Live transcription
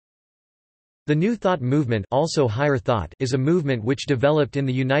The New Thought movement, also Higher Thought, is a movement which developed in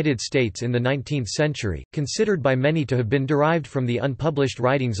the United States in the 19th century, considered by many to have been derived from the unpublished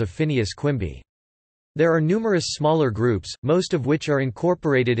writings of Phineas Quimby. There are numerous smaller groups, most of which are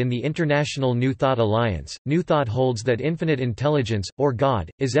incorporated in the International New Thought Alliance. New Thought holds that infinite intelligence, or God,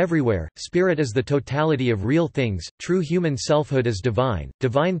 is everywhere, spirit is the totality of real things, true human selfhood is divine,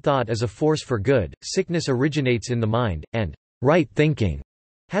 divine thought is a force for good, sickness originates in the mind, and right thinking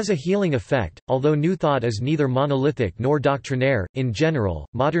has a healing effect. Although New Thought is neither monolithic nor doctrinaire, in general,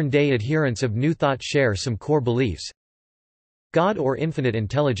 modern-day adherents of New Thought share some core beliefs. God or infinite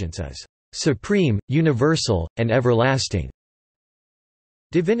intelligence is supreme, universal, and everlasting.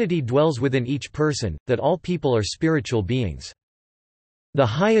 Divinity dwells within each person, that all people are spiritual beings. The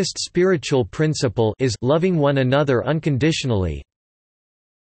highest spiritual principle is loving one another unconditionally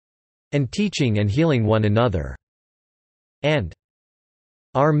and teaching and healing one another. And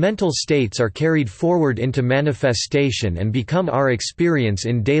our mental states are carried forward into manifestation and become our experience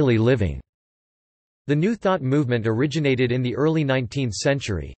in daily living. The New Thought movement originated in the early 19th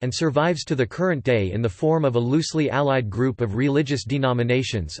century, and survives to the current day in the form of a loosely allied group of religious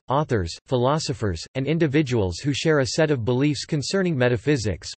denominations, authors, philosophers, and individuals who share a set of beliefs concerning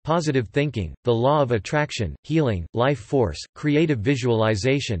metaphysics, positive thinking, the law of attraction, healing, life force, creative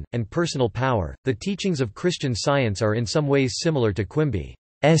visualization, and personal power. The teachings of Christian Science are in some ways similar to Quimby's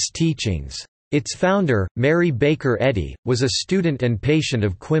teachings. Its founder, Mary Baker Eddy, was a student and patient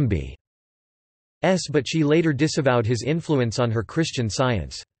of Quimby. But she later disavowed his influence on her Christian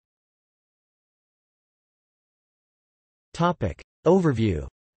Science. Overview.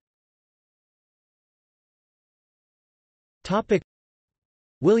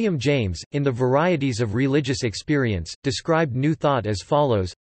 William James, in The Varieties of Religious Experience, described New Thought as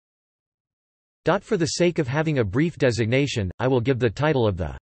follows. For the sake of having a brief designation, I will give the title of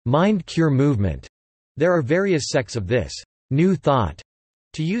the Mind Cure movement. There are various sects of this New Thought,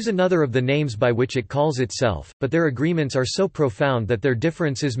 to use another of the names by which it calls itself, but their agreements are so profound that their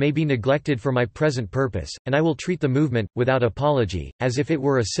differences may be neglected for my present purpose, and I will treat the movement, without apology, as if it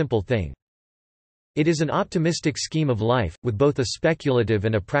were a simple thing. It is an optimistic scheme of life, with both a speculative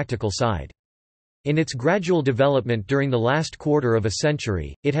and a practical side. In its gradual development during the last quarter of a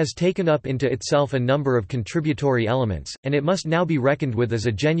century, it has taken up into itself a number of contributory elements, and it must now be reckoned with as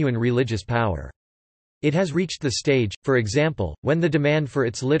a genuine religious power. It has reached the stage, for example, when the demand for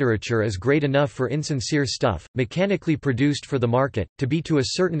its literature is great enough for insincere stuff, mechanically produced for the market, to be to a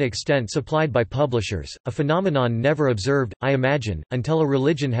certain extent supplied by publishers, a phenomenon never observed, I imagine, until a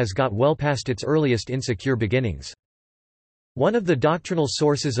religion has got well past its earliest insecure beginnings. One of the doctrinal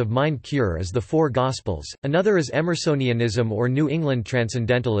sources of mind cure is the Four Gospels, another is Emersonianism or New England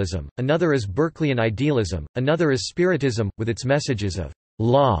Transcendentalism, another is Berkeleyan idealism, another is Spiritism, with its messages of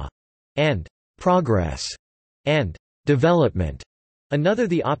law and progress and development, another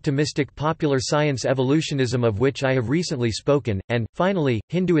the optimistic popular science evolutionism of which I have recently spoken, and, finally,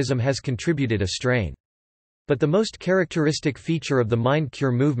 Hinduism has contributed a strain. But the most characteristic feature of the mind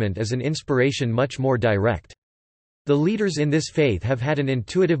cure movement is an inspiration much more direct. The leaders in this faith have had an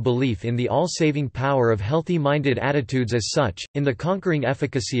intuitive belief in the all-saving power of healthy-minded attitudes as such, in the conquering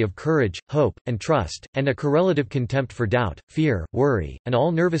efficacy of courage, hope, and trust, and a correlative contempt for doubt, fear, worry, and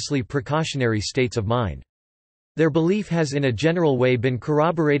all nervously precautionary states of mind. Their belief has in a general way been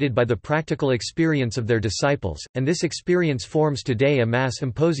corroborated by the practical experience of their disciples, and this experience forms today a mass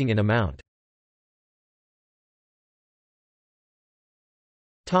imposing in amount.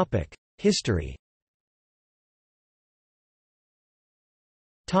 History.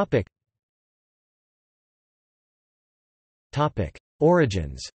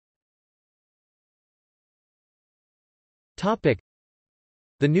 Origins.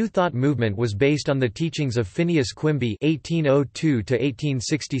 The New Thought movement was based on the teachings of Phineas Quimby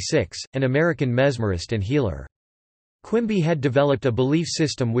 (1802–1866), an American mesmerist and healer. Quimby had developed a belief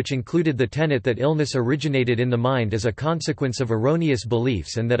system which included the tenet that illness originated in the mind as a consequence of erroneous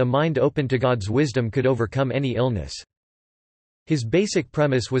beliefs and that a mind open to God's wisdom could overcome any illness. His basic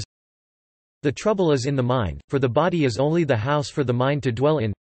premise was, the trouble is in the mind, for the body is only the house for the mind to dwell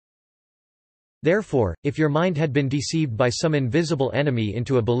in. Therefore, if your mind had been deceived by some invisible enemy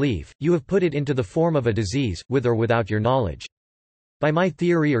into a belief, you have put it into the form of a disease, with or without your knowledge. By my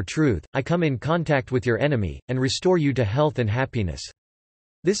theory or truth, I come in contact with your enemy, and restore you to health and happiness.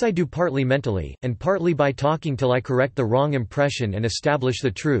 This I do partly mentally, and partly by talking till I correct the wrong impression and establish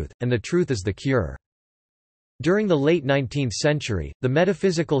the truth, and the truth is the cure. During the late 19th century, the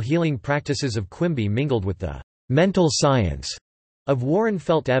metaphysical healing practices of Quimby mingled with the mental science Of Warren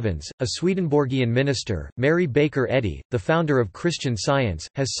Felt Evans, a Swedenborgian minister, Mary Baker Eddy, the founder of Christian Science,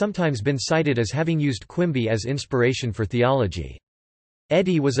 has sometimes been cited as having used Quimby as inspiration for theology.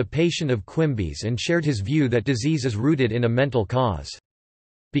 Eddy was a patient of Quimby's and shared his view that disease is rooted in a mental cause.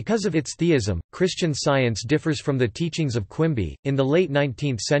 Because of its theism, Christian Science differs from the teachings of Quimby. In the late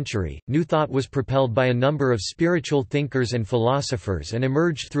 19th century, New Thought was propelled by a number of spiritual thinkers and philosophers and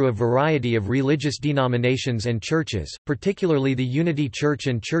emerged through a variety of religious denominations and churches, particularly the Unity Church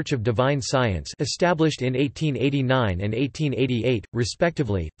and Church of Divine Science, established in 1889 and 1888,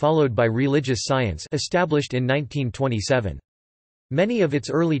 respectively, followed by Religious Science, established in 1927. Many of its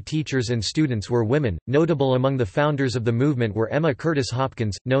early teachers and students were women. Notable among the founders of the movement were Emma Curtis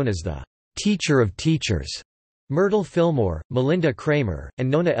Hopkins, known as the Teacher of Teachers, Myrtle Fillmore, Melinda Kramer, and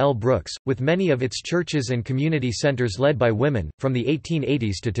Nona L. Brooks, with many of its churches and community centers led by women, from the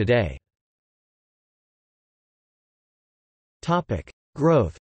 1880s to today.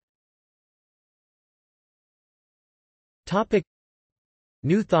 Growth.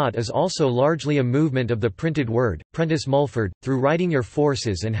 New Thought is also largely a movement of the printed word. Prentice Mulford, Through Writing Your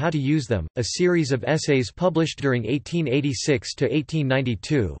Forces and How to Use Them, a series of essays published during 1886 to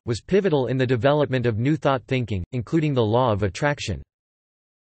 1892, was pivotal in the development of New Thought thinking, including the law of attraction.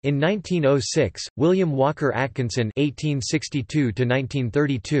 In 1906, William Walker Atkinson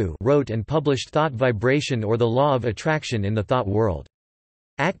 (1862–1932) wrote and published Thought Vibration or the Law of Attraction in the Thought World.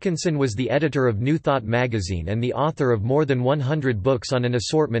 Atkinson was the editor of New Thought magazine and the author of more than 100 books on an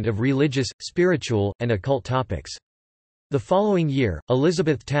assortment of religious, spiritual, and occult topics. The following year,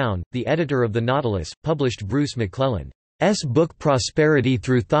 Elizabeth Towne, the editor of The Nautilus, published Bruce McClelland's book Prosperity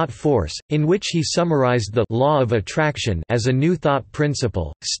Through Thought Force, in which he summarized the law of attraction as a new thought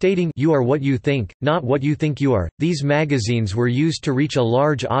principle, stating, "You are what you think, not what you think you are." These magazines were used to reach a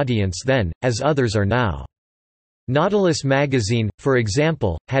large audience then, as others are now. Nautilus magazine, for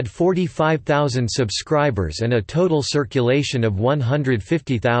example, had 45,000 subscribers and a total circulation of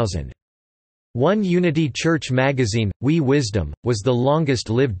 150,000. One Unity Church magazine, We Wisdom, was the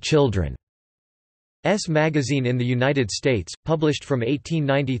longest-lived children's magazine in the United States, published from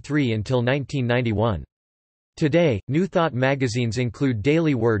 1893 until 1991. Today, New Thought magazines include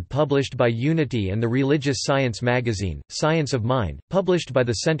Daily Word published by Unity and the Religious Science magazine, Science of Mind, published by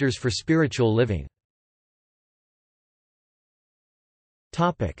the Centers for Spiritual Living.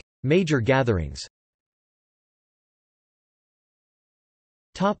 Major gatherings.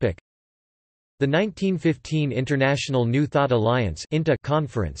 The 1915 International New Thought Alliance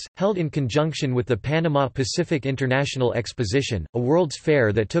conference, held in conjunction with the Panama Pacific International Exposition, a World's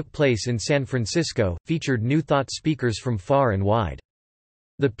Fair that took place in San Francisco, featured New Thought speakers from far and wide.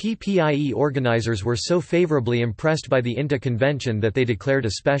 The PPIE organizers were so favorably impressed by the INTA convention that they declared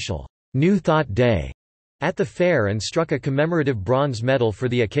a special New Thought Day at the fair and struck a commemorative bronze medal for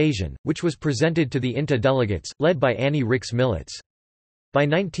the occasion, which was presented to the INTA delegates, led by Annie Ricks Millets. By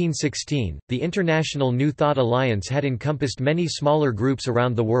 1916, the International New Thought Alliance had encompassed many smaller groups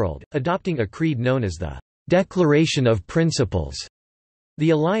around the world, adopting a creed known as the Declaration of Principles. The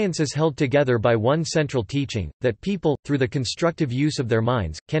alliance is held together by one central teaching, that people, through the constructive use of their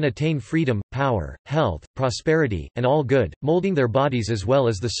minds, can attain freedom, power, health, prosperity, and all good, molding their bodies as well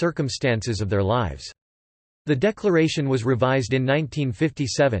as the circumstances of their lives. The declaration was revised in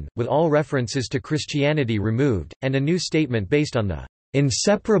 1957, with all references to Christianity removed, and a new statement based on the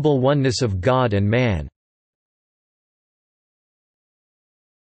inseparable oneness of God and man.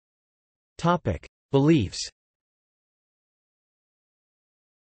 Beliefs.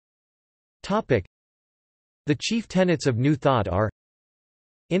 The chief tenets of New Thought are: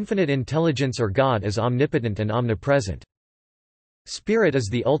 infinite intelligence or God is omnipotent and omnipresent. Spirit is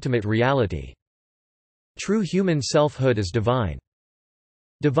the ultimate reality. True human selfhood is divine.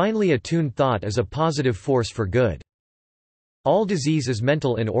 Divinely attuned thought is a positive force for good. All disease is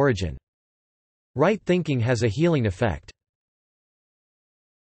mental in origin. Right thinking has a healing effect.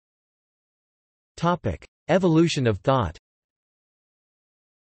 Evolution of thought.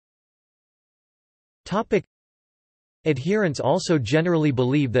 Adherents also generally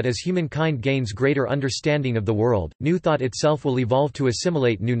believe that as humankind gains greater understanding of the world, new thought itself will evolve to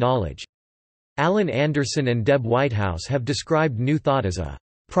assimilate new knowledge. Alan Anderson and Deb Whitehouse have described New Thought as a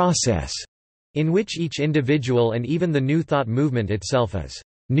process in which each individual and even the New Thought movement itself is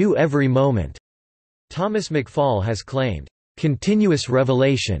new every moment. Thomas McFall has claimed continuous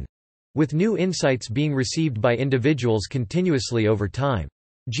revelation, with new insights being received by individuals continuously over time.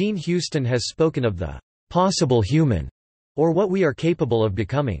 Jean Houston has spoken of the possible human, or what we are capable of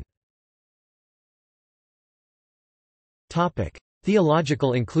becoming.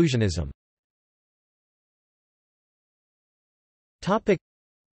 Theological inclusionism.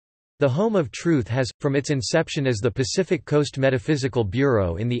 The Home of Truth has, from its inception as the Pacific Coast Metaphysical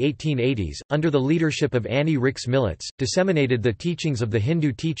Bureau in the 1880s, under the leadership of Annie Rix Millets, disseminated the teachings of the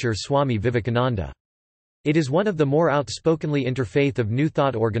Hindu teacher Swami Vivekananda. It is one of the more outspokenly interfaith of New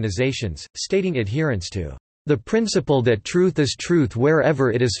Thought organizations, stating adherence to the principle that truth is truth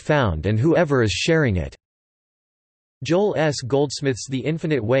wherever it is found and whoever is sharing it. Joel S. Goldsmith's The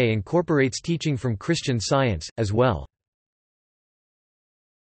Infinite Way incorporates teaching from Christian Science, as well.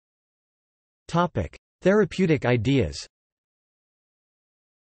 Therapeutic ideas.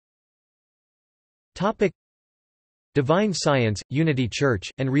 Divine Science, Unity Church,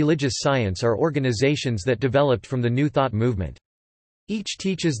 and Religious Science are organizations that developed from the New Thought movement. Each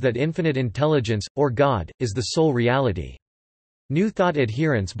teaches that infinite intelligence, or God, is the sole reality. New Thought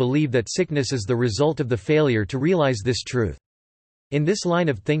adherents believe that sickness is the result of the failure to realize this truth. In this line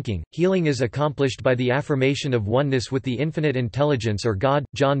of thinking, healing is accomplished by the affirmation of oneness with the infinite intelligence or God.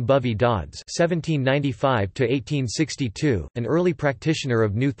 John Bovey Dodds (1795–1862), an early practitioner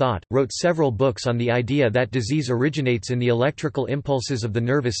of New Thought, wrote several books on the idea that disease originates in the electrical impulses of the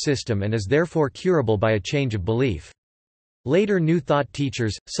nervous system and is therefore curable by a change of belief. Later New Thought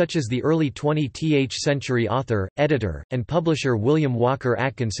teachers, such as the early 20th century author, editor, and publisher William Walker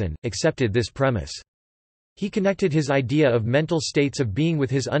Atkinson, accepted this premise. He connected his idea of mental states of being with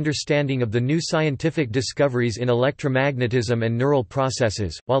his understanding of the new scientific discoveries in electromagnetism and neural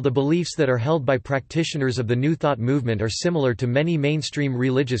processes. While the beliefs that are held by practitioners of the New Thought movement are similar to many mainstream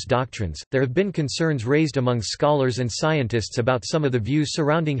religious doctrines, there have been concerns raised among scholars and scientists about some of the views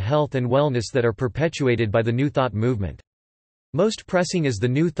surrounding health and wellness that are perpetuated by the New Thought movement. Most pressing is the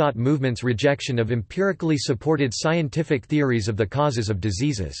New Thought movement's rejection of empirically supported scientific theories of the causes of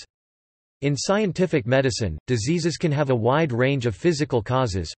diseases. In scientific medicine, diseases can have a wide range of physical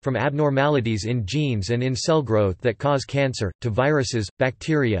causes, from abnormalities in genes and in cell growth that cause cancer, to viruses,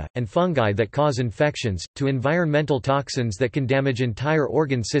 bacteria, and fungi that cause infections, to environmental toxins that can damage entire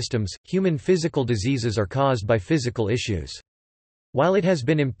organ systems. Human physical diseases are caused by physical issues. While it has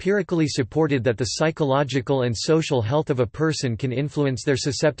been empirically supported that the psychological and social health of a person can influence their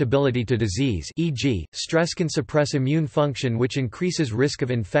susceptibility to disease, e.g., stress can suppress immune function which increases risk of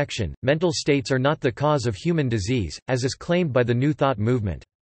infection, mental states are not the cause of human disease, as is claimed by the New Thought movement.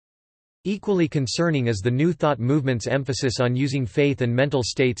 Equally concerning is the New Thought movement's emphasis on using faith and mental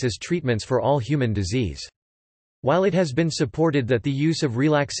states as treatments for all human disease. While it has been supported that the use of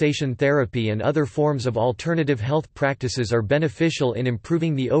relaxation therapy and other forms of alternative health practices are beneficial in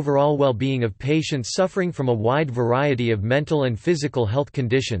improving the overall well-being of patients suffering from a wide variety of mental and physical health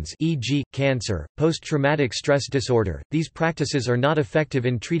conditions, e.g., cancer, post-traumatic stress disorder, these practices are not effective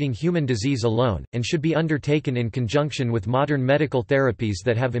in treating human disease alone, and should be undertaken in conjunction with modern medical therapies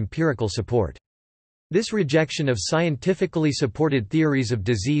that have empirical support. This rejection of scientifically supported theories of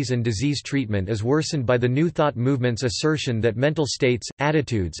disease and disease treatment is worsened by the New Thought movement's assertion that mental states,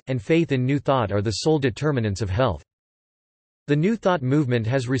 attitudes, and faith in New Thought are the sole determinants of health. The New Thought movement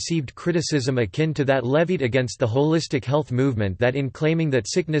has received criticism akin to that levied against the holistic health movement that in claiming that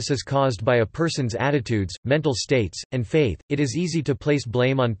sickness is caused by a person's attitudes, mental states, and faith, it is easy to place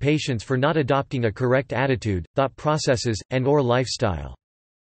blame on patients for not adopting a correct attitude, thought processes, and/or lifestyle.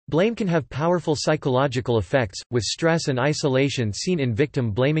 Blame can have powerful psychological effects, with stress and isolation seen in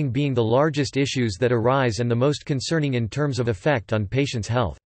victim blaming being the largest issues that arise and the most concerning in terms of effect on patients'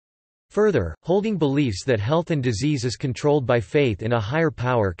 health. Further, holding beliefs that health and disease is controlled by faith in a higher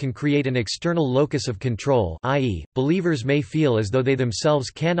power can create an external locus of control, i.e., believers may feel as though they themselves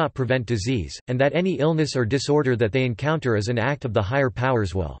cannot prevent disease, and that any illness or disorder that they encounter is an act of the higher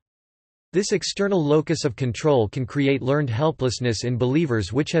power's will. This external locus of control can create learned helplessness in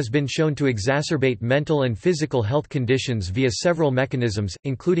believers, which has been shown to exacerbate mental and physical health conditions via several mechanisms,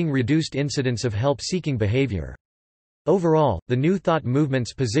 including reduced incidence of help-seeking behavior. Overall, the New Thought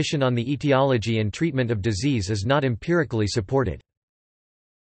movement's position on the etiology and treatment of disease is not empirically supported.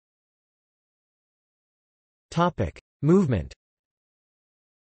 Movement.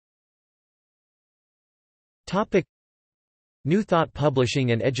 New Thought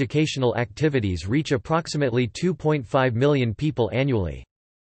publishing and educational activities reach approximately 2.5 million people annually.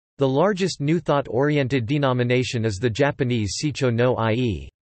 The largest New Thought-oriented denomination is the Japanese Seicho no ie.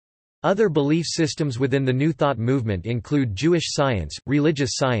 Other belief systems within the New Thought movement include Jewish science,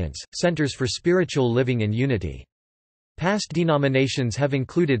 religious science, centers for spiritual living and unity. Past denominations have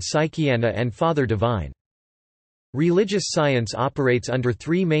included Psychiana and Father Divine. Religious science operates under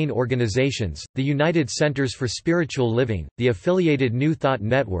three main organizations, the United Centers for Spiritual Living, the affiliated New Thought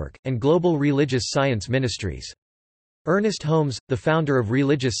Network, and Global Religious Science Ministries. Ernest Holmes, the founder of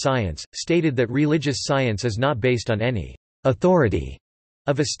religious science, stated that religious science is not based on any authority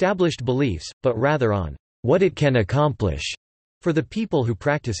of established beliefs, but rather on what it can accomplish for the people who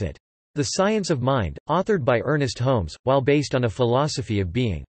practice it. The Science of Mind, authored by Ernest Holmes, while based on a philosophy of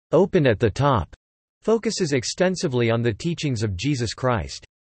being open at the top, focuses extensively on the teachings of Jesus Christ.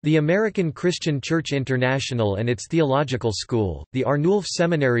 The American Christian Church International and its theological school, the Arnulf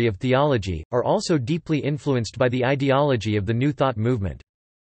Seminary of Theology, are also deeply influenced by the ideology of the New Thought movement.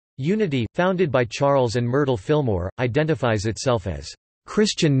 Unity, founded by Charles and Myrtle Fillmore, identifies itself as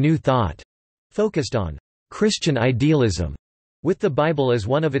Christian New Thought, focused on Christian idealism, with the Bible as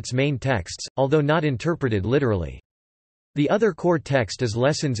one of its main texts, although not interpreted literally. The other core text is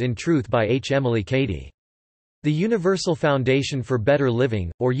Lessons in Truth by H. Emily Cady. The Universal Foundation for Better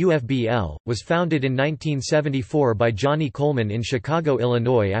Living, or UFBL, was founded in 1974 by Johnny Coleman in Chicago,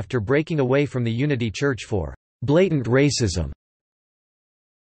 Illinois after breaking away from the Unity Church for blatant racism.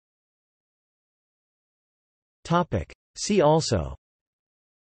 See also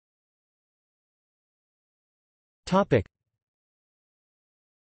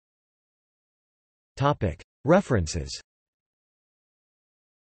References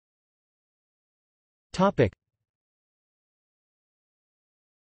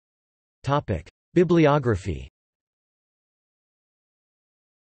Bibliography.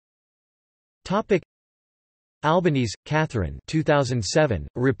 Albanese, Catherine 2007,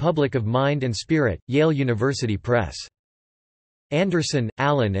 A Republic of Mind and Spirit, Yale University Press. Anderson,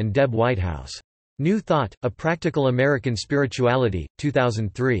 Alan and Deb Whitehouse. New Thought, A Practical American Spirituality,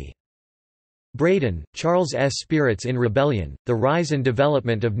 2003. Braden, Charles S. Spirits in Rebellion, The Rise and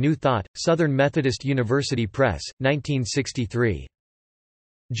Development of New Thought, Southern Methodist University Press, 1963.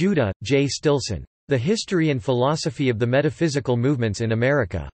 Judah, J. Stilson. The History and Philosophy of the Metaphysical Movements in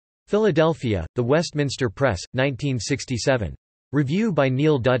America. Philadelphia, The Westminster Press, 1967. Review by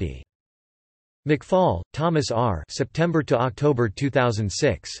Neil Duddy. McFall, Thomas R. September to October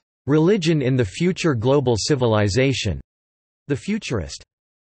 2006. Religion in the Future Global Civilization. The Futurist.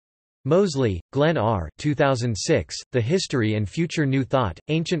 Mosley, Glenn R. 2006, The History and Future New Thought,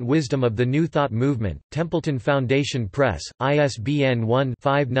 Ancient Wisdom of the New Thought Movement, Templeton Foundation Press, ISBN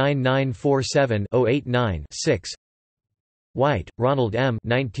 1-59947-089-6. White, Ronald M.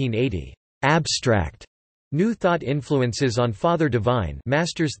 1980. Abstract. New Thought Influences on Father Divine,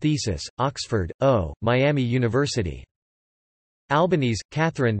 Master's Thesis, Oxford, O. Miami University. Albanese,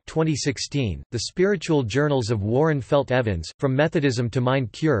 Catherine 2016, The Spiritual Journals of Warren Felt Evans, From Methodism to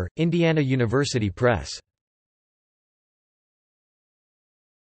Mind Cure, Indiana University Press.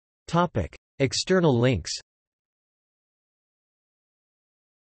 External links.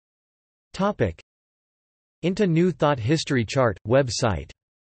 Into New Thought History Chart, website.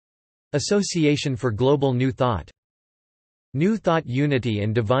 Association for Global New Thought. New Thought Unity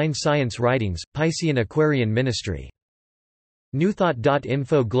and Divine Science Writings, Piscean Aquarian Ministry.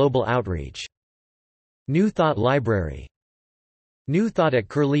 NewThought.info Global Outreach. New Thought Library. New Thought at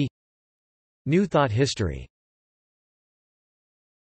Curlie. New Thought History